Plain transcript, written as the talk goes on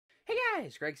Hey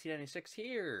guys, Greg C96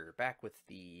 here, back with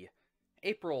the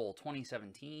April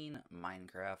 2017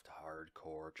 Minecraft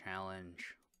Hardcore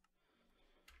Challenge.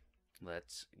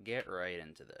 Let's get right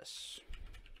into this.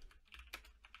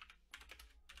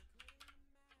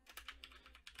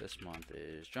 This month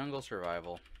is Jungle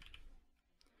Survival,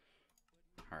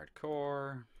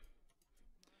 Hardcore,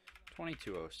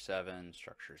 2207,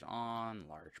 Structures On,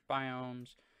 Large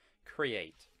Biomes,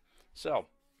 Create. So,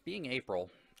 being April,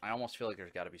 I almost feel like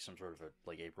there's got to be some sort of a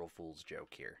April Fool's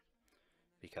joke here,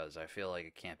 because I feel like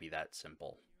it can't be that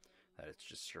simple, that it's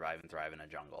just survive and thrive in a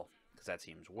jungle, because that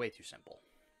seems way too simple.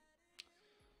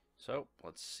 So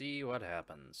let's see what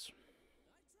happens.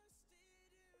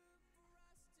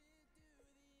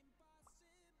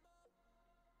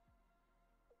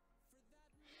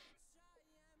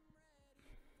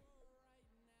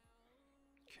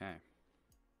 Okay,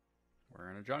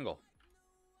 we're in a jungle.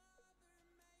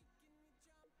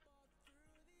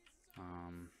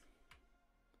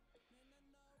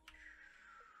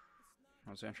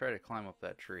 I was going to try to climb up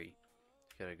that tree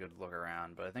to get a good look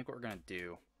around, but I think what we're going to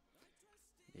do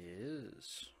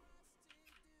is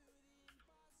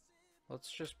let's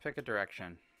just pick a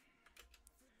direction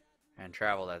and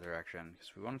travel that direction,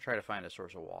 because we want to try to find a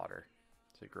source of water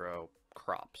to grow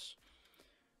crops.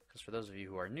 Because for those of you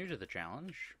who are new to the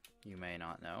challenge, you may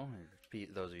not know,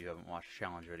 those of you who haven't watched a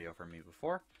challenge video from me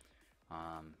before,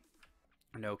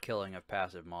 no killing of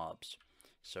passive mobs.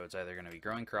 So it's either going to be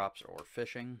growing crops or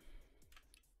fishing.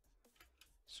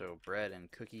 So bread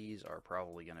and cookies are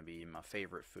probably going to be my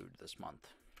favorite food this month.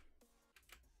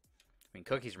 I mean,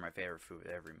 cookies are my favorite food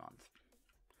every month.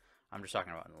 I'm just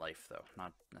talking about in life, though,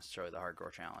 not necessarily the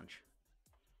hardcore challenge.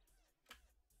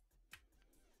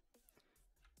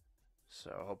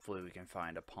 So hopefully we can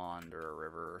find a pond or a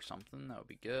river or something. That would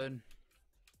be good.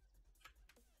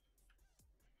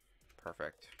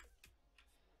 Perfect.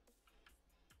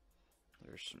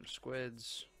 There's some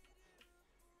squids.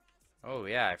 Oh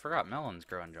yeah, I forgot melons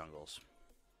grow in jungles.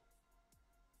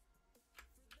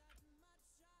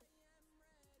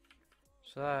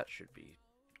 So that should be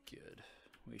good.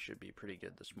 We should be pretty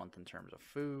good this month in terms of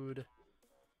food,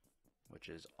 which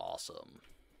is awesome.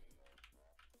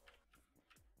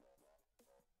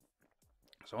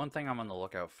 So one thing I'm on the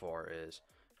lookout for is,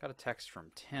 I got a text from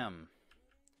Tim.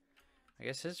 I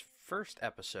guess his first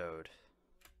episode,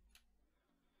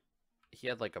 he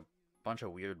had like a bunch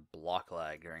of weird block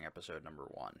lag during episode number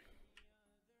 1.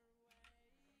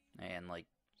 And like,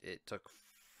 it took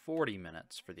 40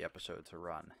 minutes for the episode to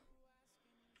run.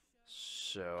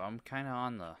 So I'm kind of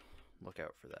on the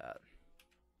lookout for that.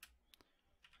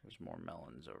 There's more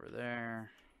melons over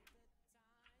there.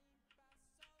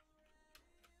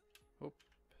 Oh,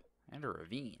 and a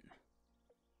ravine.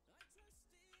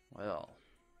 Well,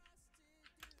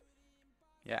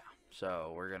 yeah,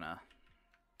 so we're gonna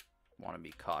want to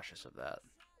be cautious of that.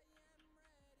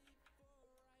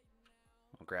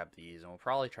 We'll grab these and we'll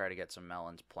probably try to get some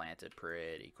melons planted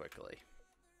pretty quickly,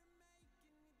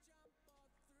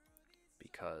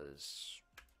 because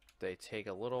they take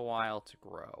a little while to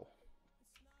grow.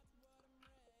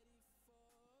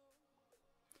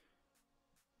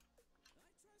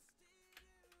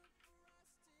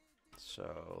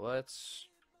 So let's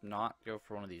not go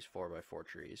for one of these 4x4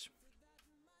 trees.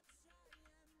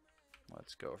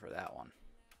 Let's go for that one.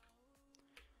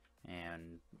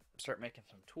 And start making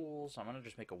some tools. I'm going to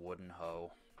just make a wooden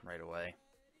hoe right away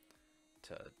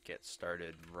to get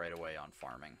started right away on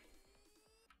farming.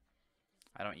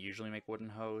 I don't usually make wooden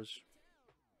hoes,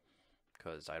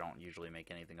 because I don't usually make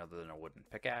anything other than a wooden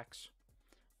pickaxe.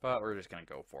 But we're just going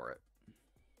to go for it.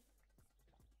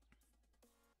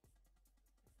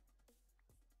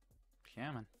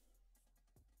 Come on.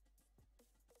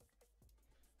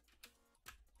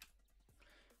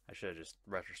 I should have just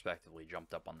retrospectively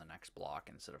jumped up on the next block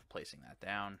instead of placing that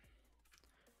down.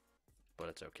 But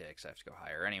it's okay, because I have to go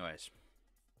higher anyways.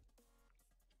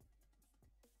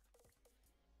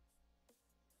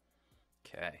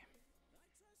 Okay.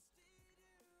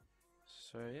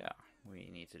 So yeah, we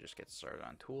need to just get started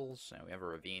on tools. And we have a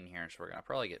ravine here, so we're going to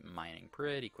probably get mining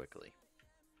pretty quickly.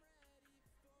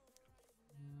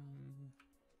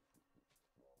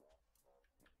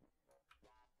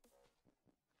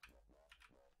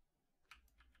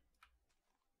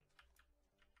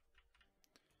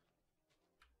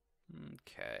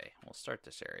 Okay, we'll start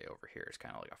this area over here. It's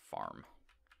kind of like a farm.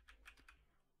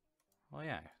 Oh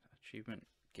yeah, achievement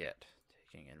get,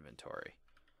 taking inventory.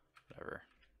 Whatever.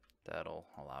 That'll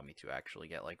allow me to actually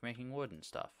get like making wood and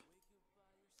stuff.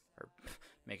 Or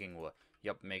making wood.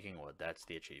 Yep, making wood. That's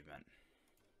the achievement.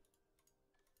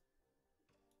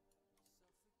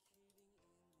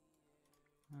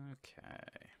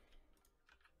 Okay.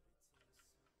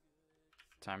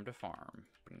 Time to farm.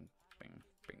 Bing, bing,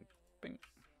 bing, bing.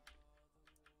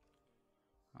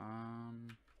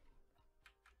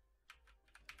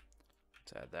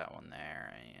 Let's add that one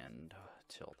there and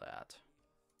till that.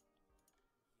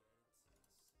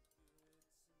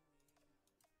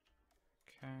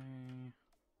 Okay.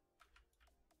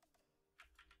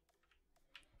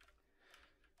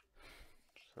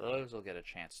 So those will get a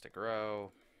chance to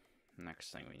grow.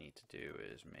 Next thing we need to do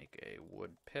is make a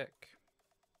wood pick.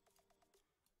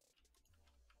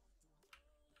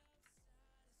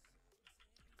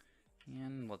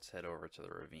 And let's head over to the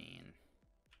ravine.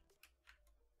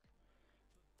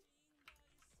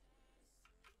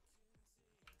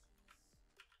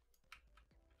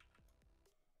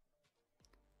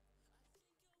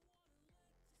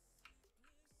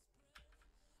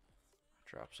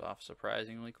 Drops off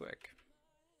surprisingly quick.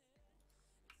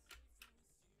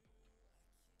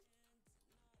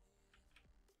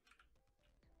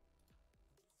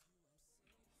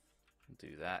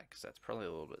 Do that because that's probably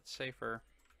a little bit safer.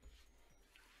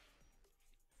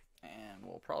 And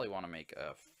we'll probably want to make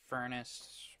a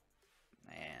furnace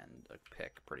and a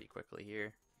pick pretty quickly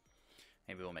here.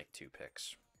 Maybe we'll make 2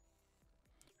 picks.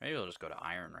 Maybe we'll just go to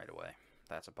iron right away.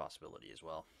 That's a possibility as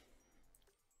well.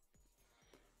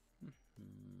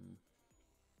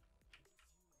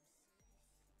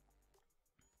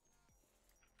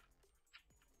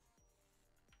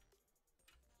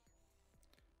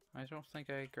 I don't think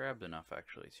I grabbed enough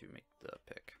actually to make the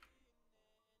pick.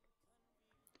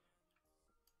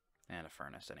 And a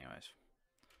furnace anyways.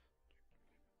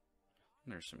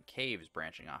 And there's some caves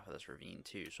branching off of this ravine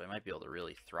too, so I might be able to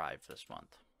really thrive this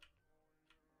month.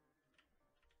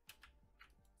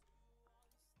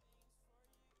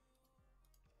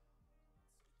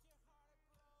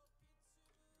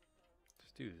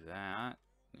 Let's do that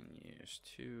and use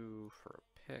 2 for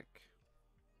a pick.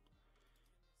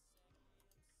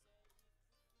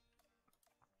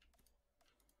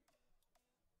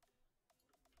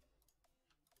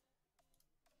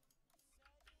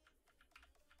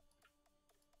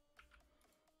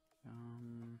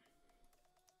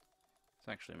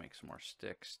 Let's actually make some more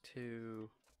sticks too.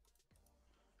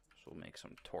 So we'll make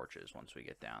some torches once we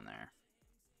get down there.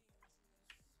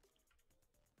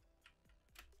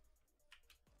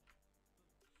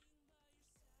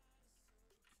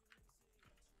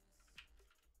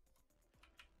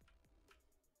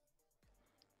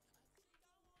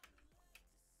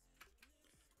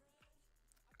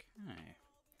 Okay.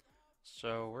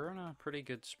 So we're in a pretty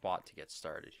good spot to get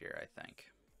started here, I think.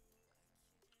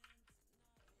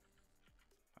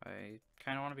 I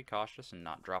kind of want to be cautious and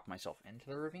not drop myself into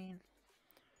the ravine,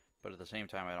 but at the same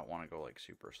time I don't want to go like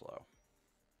super slow,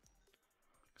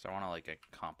 because I want to like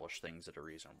accomplish things at a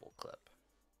reasonable clip.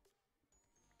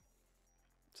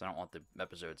 So I don't want the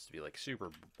episodes to be like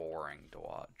super boring to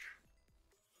watch,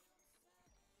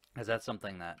 because that's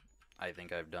something that I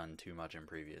think I've done too much in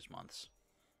previous months.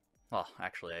 Well,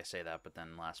 actually I say that, but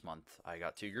then last month I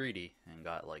got too greedy and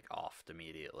got like offed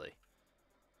immediately.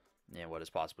 Yeah, what is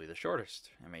possibly the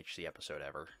shortest MHC episode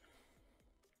ever.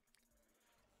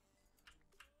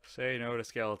 Say no to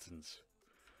skeletons.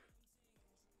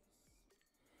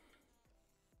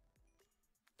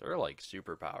 They're like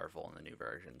super powerful in the new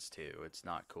versions too. It's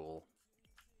not cool.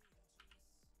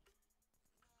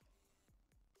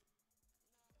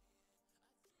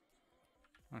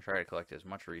 I'm gonna try to collect as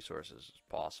much resources as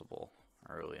possible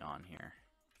early on here.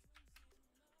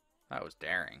 That was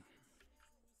daring.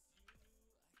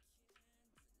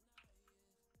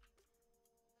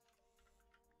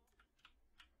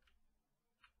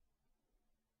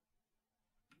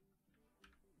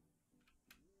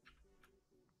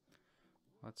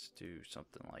 Let's do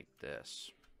something like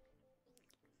this.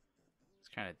 Let's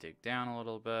kind of dig down a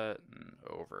little bit and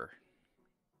over.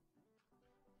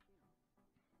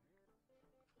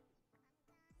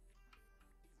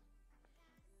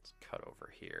 Let's cut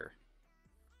over here.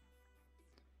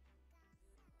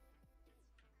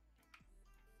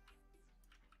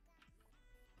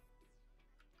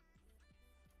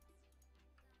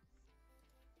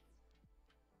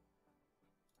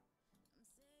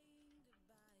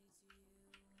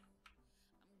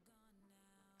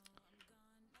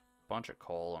 Bunch of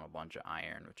coal and a bunch of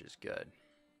iron, which is good.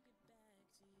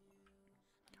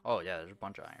 Oh yeah, there's a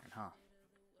bunch of iron, huh?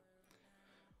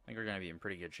 I think we're going to be in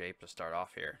pretty good shape to start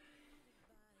off here.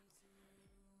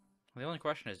 The only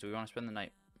question is, do we want to spend the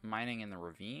night mining in the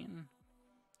ravine?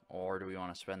 Or do we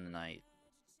want to spend the night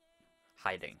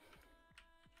hiding?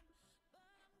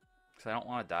 Because I don't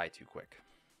want to die too quick.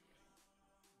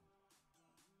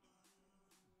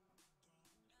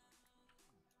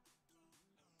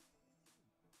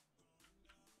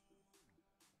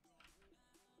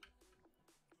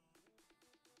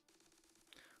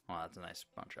 Oh, that's a nice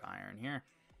bunch of iron here.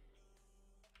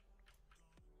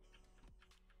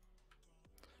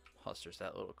 Plus, there's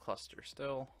that little cluster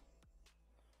still.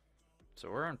 So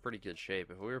we're in pretty good shape.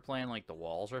 If we were playing like the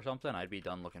walls or something, I'd be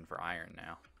done looking for iron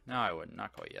now. No, I wouldn't.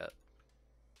 Not quite yet.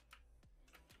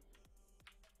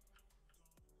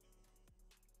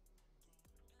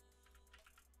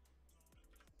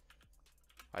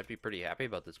 I'd be pretty happy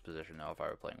about this position though if I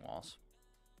were playing walls.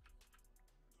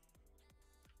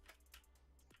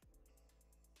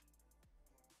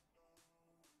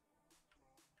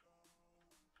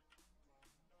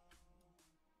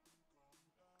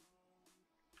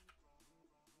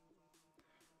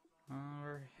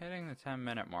 We're hitting the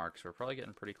 10-minute mark, so we're probably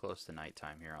getting pretty close to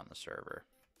nighttime here on the server.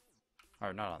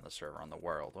 Or not on the server, on the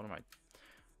world. What am I...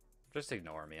 Just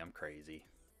ignore me, I'm crazy.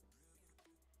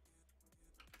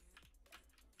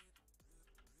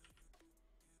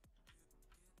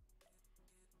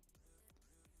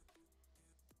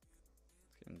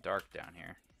 It's getting dark down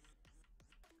here.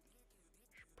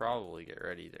 Should probably get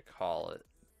ready to call it.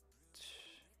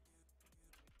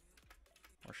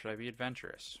 Or should I be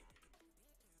adventurous?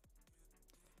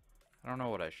 I don't know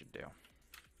what I should do.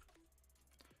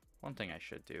 One thing I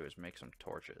should do is make some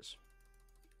torches.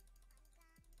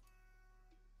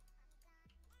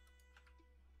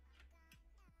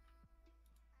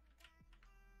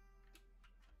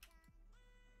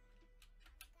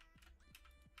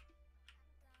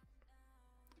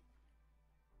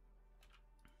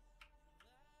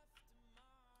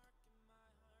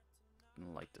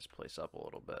 Light this place up a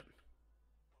little bit.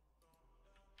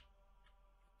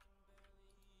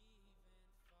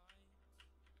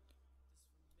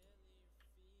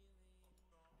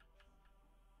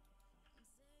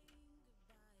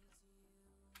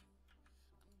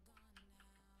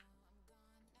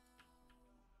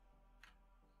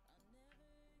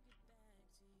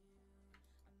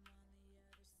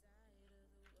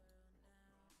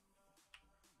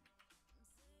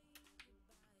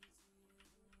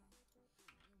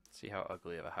 See how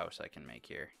ugly of a house I can make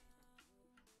here.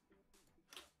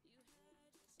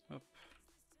 Oop.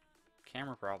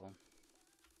 Camera problem.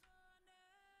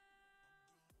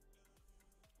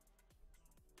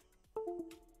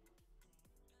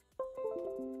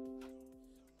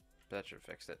 That should have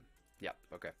fixed it. Yep,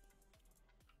 okay.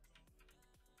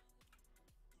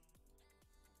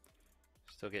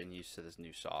 Still getting used to this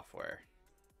new software.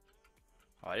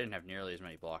 Oh, I didn't have nearly as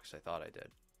many blocks as I thought I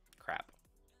did. Crap.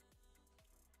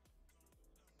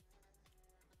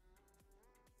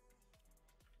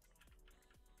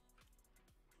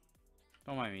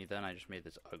 Don't mind me then, I just made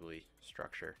this ugly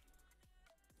structure.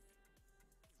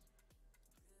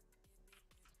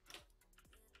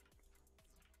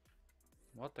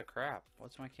 What the crap?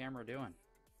 What's my camera doing?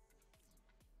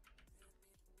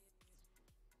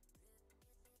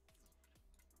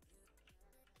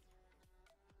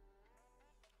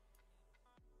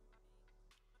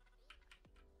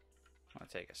 I'm gonna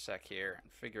take a sec here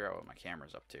and figure out what my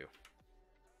camera's up to.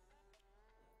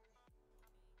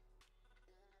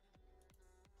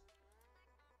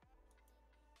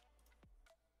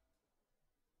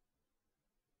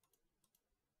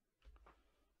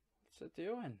 What's it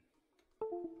doing?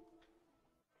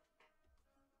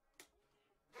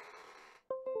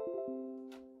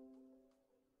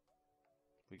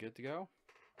 We good to go?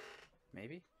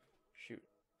 Maybe? Shoot.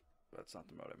 That's not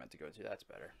the mode I meant to go to. That's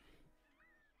better.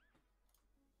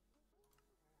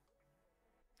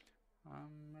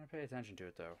 I'm going to pay attention to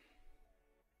it, though.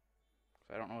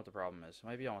 'Cause I don't know what the problem is. It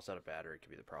might be almost out of battery could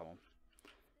be the problem.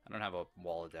 I don't have a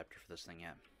wall adapter for this thing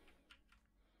yet.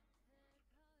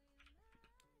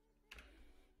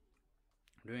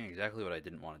 I'm doing exactly what I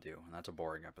didn't want to do, and that's a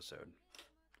boring episode.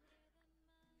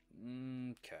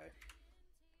 Okay.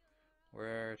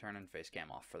 We're turning face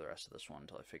cam off for the rest of this one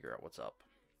until I figure out what's up.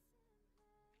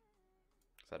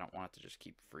 Because I don't want it to just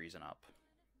keep freezing up.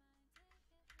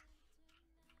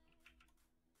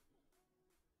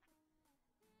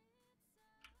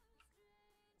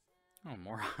 Oh,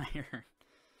 more iron.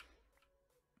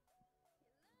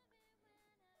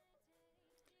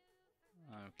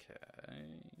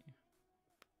 Okay.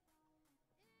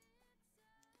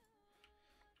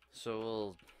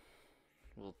 So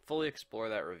we'll fully explore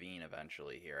that ravine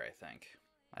eventually here, I think.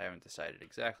 I haven't decided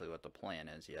exactly what the plan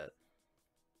is yet.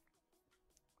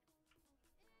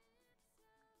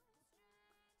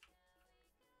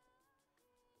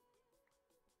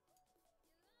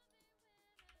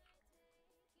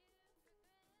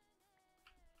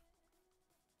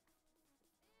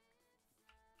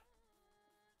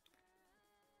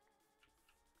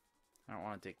 I don't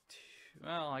want to dig too...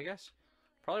 Well, I guess...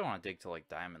 Probably want to dig to like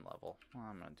diamond level. Well,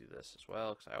 I'm going to do this as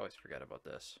well because I always forget about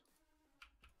this.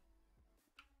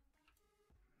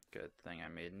 Good thing I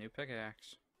made a new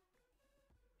pickaxe.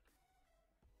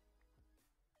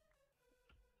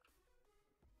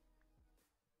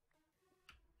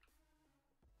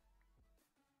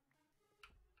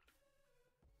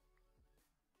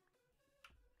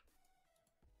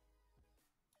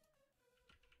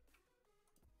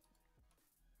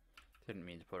 Didn't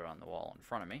mean to put it on the wall in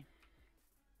front of me.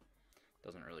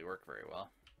 Doesn't really work very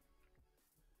well.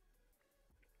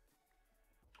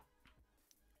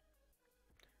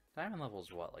 Diamond level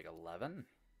is what, like 11?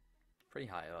 Pretty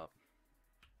high up,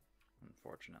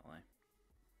 unfortunately.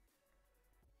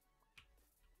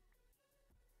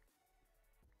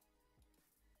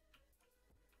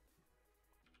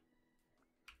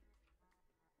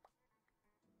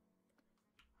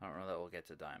 I don't know that we'll get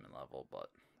to diamond level, but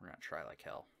we're gonna try like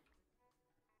hell.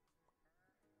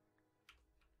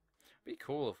 It'd be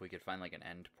cool if we could find like an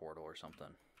end portal or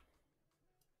something.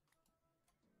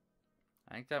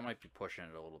 I think that might be pushing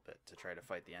it a little bit to try to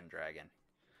fight the end dragon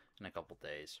in a couple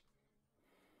days.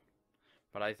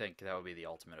 But I think that would be the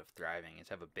ultimate of thriving, is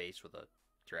have a base with a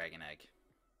dragon egg.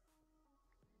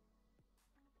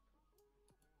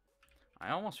 I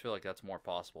almost feel like that's more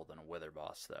possible than a wither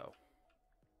boss, though.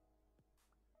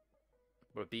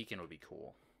 But a beacon would be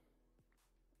cool.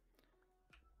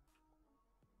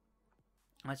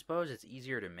 I suppose it's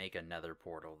easier to make a nether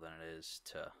portal than it is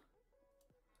to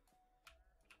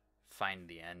find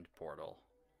the end portal.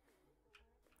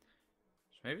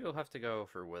 So maybe we'll have to go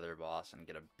for wither boss and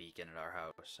get a beacon at our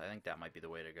house. I think that might be the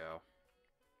way to go.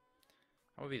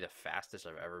 That would be the fastest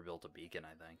I've ever built a beacon,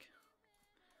 I think.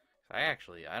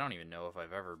 I don't even know if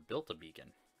I've ever built a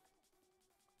beacon.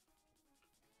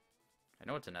 I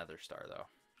know it's a nether star, though.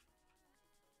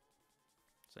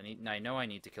 So I know I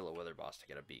need to kill a wither boss to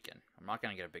get a beacon. I'm not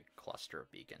going to get a big cluster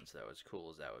of beacons, though, as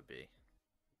cool as that would be.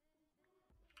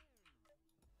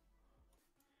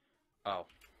 Oh.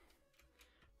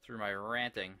 Through my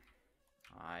ranting,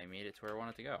 I made it to where I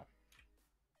wanted to go.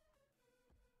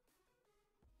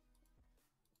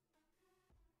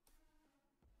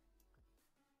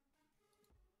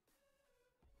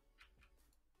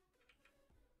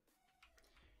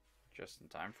 Just in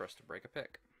time for us to break a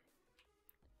pick.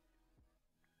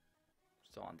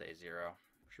 Still on day 0.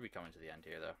 Should be coming to the end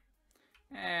here,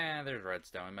 though. There's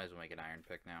redstone. We might as well make an iron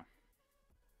pick now.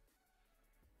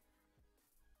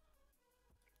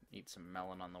 Eat some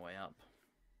melon on the way up.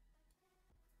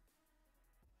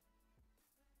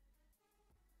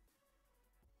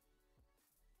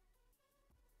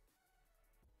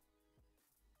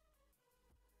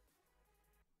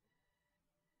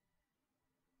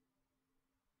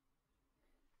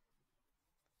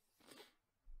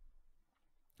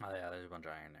 Oh yeah, there's a bunch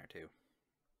of iron there too.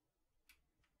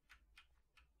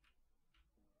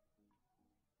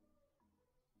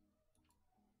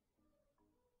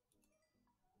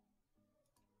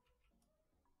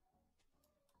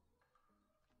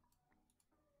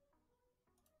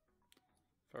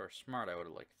 If I were smart, I would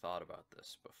have thought about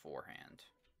this beforehand.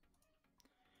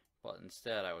 But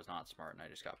instead, I was not smart and I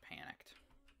just got panicked.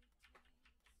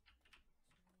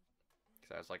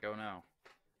 Because I was like, oh no,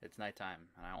 it's nighttime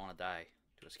and I don't want to die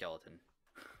to a skeleton.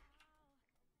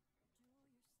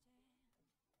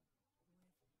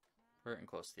 We're getting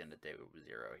close to the end of day 0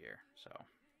 here, so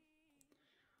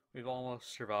we've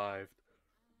almost survived.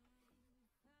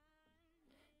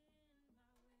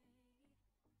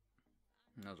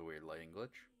 That was a weird lighting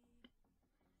glitch.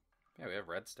 Yeah, we have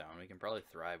redstone. We can probably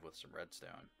thrive with some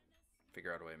redstone.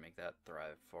 Figure out a way to make that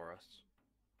thrive for us.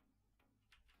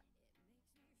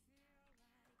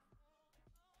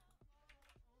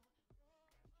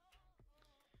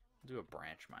 Do a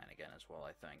branch mine again as well,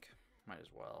 I think. Might as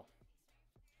well.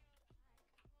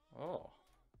 Oh.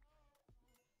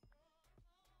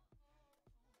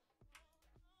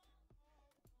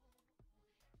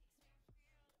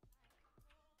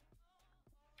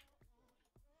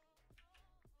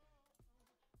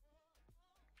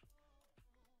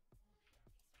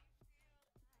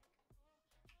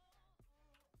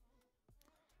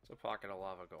 It's a pocket of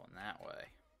lava going that way.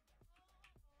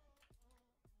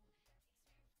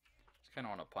 Just kind of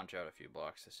want to punch out a few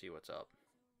blocks to see what's up.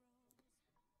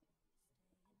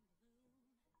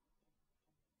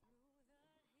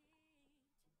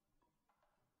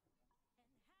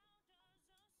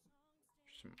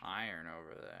 Some iron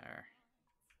over there.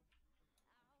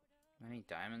 Any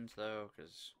diamonds though?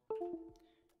 Because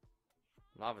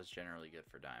lava's generally good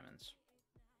for diamonds.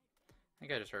 I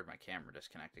think I just heard my camera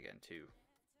disconnect again too.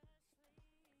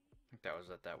 I think that was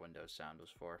what that Windows sound was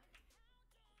for.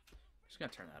 I'm just gonna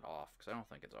turn that off because I don't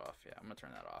think it's off. Yeah, I'm gonna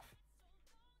turn that off.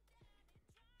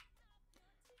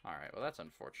 Alright, well that's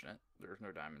unfortunate. There's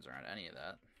no diamonds around any of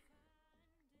that.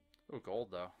 Oh, gold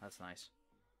though. That's nice.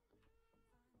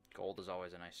 Gold is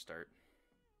always a nice start.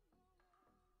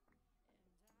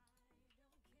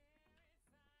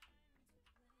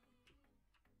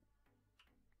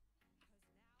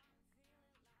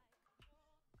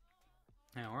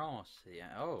 Yeah, we're almost to the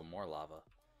end. Oh, more lava.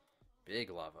 Big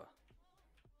lava.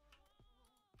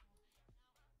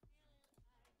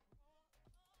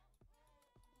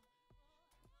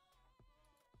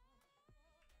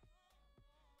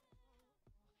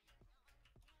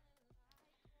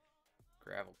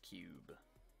 Gravel cube.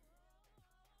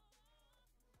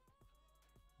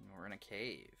 We're in a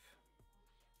cave.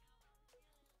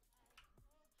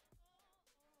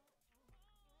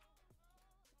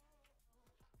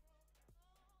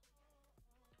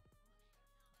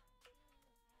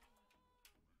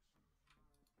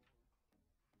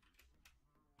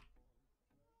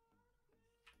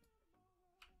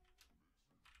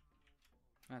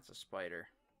 That's a spider.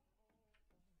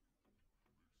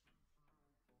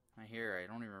 I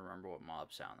don't even remember what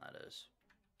mob sound that is.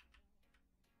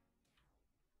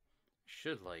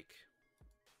 Should, like,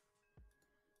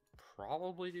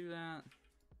 probably do that.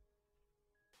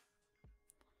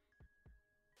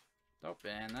 Oh,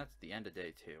 and that's the end of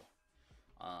day 2.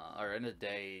 Or end of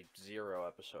day 0,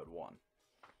 episode 1.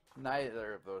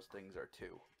 Neither of those things are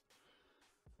 2.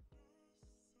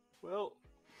 Well,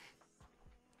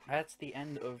 that's the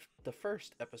end of the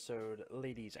first episode,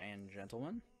 ladies and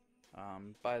gentlemen.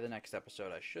 By the next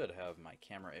episode, I should have my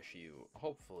camera issue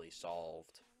hopefully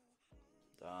solved.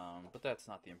 But that's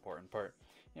not the important part.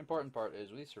 The important part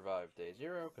is we survived day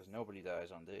 0, because nobody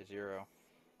dies on day 0.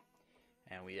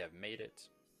 And we have made it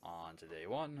on to day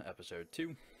 1, episode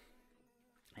 2.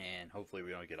 And hopefully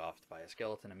we don't get offed by a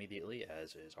skeleton immediately,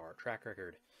 as is our track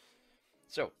record.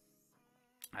 So,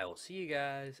 I will see you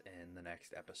guys in the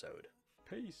next episode.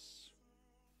 Peace!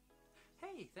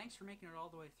 Hey, thanks for making it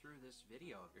all the way through this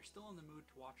video. If you're still in the mood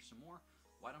to watch some more,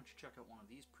 why don't you check out one of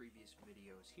these previous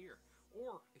videos here?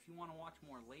 Or, if you want to watch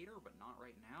more later, but not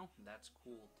right now, that's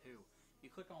cool too.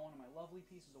 You click on one of my lovely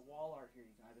pieces of wall art here,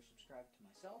 you can either subscribe to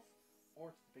myself,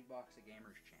 or to the Big Box of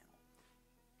Gamers channel.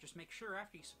 Just make sure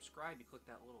after you subscribe, you click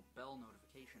that little bell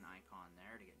notification icon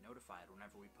there to get notified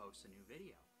whenever we post a new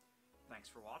video.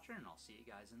 Thanks for watching, and I'll see you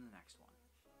guys in the next one.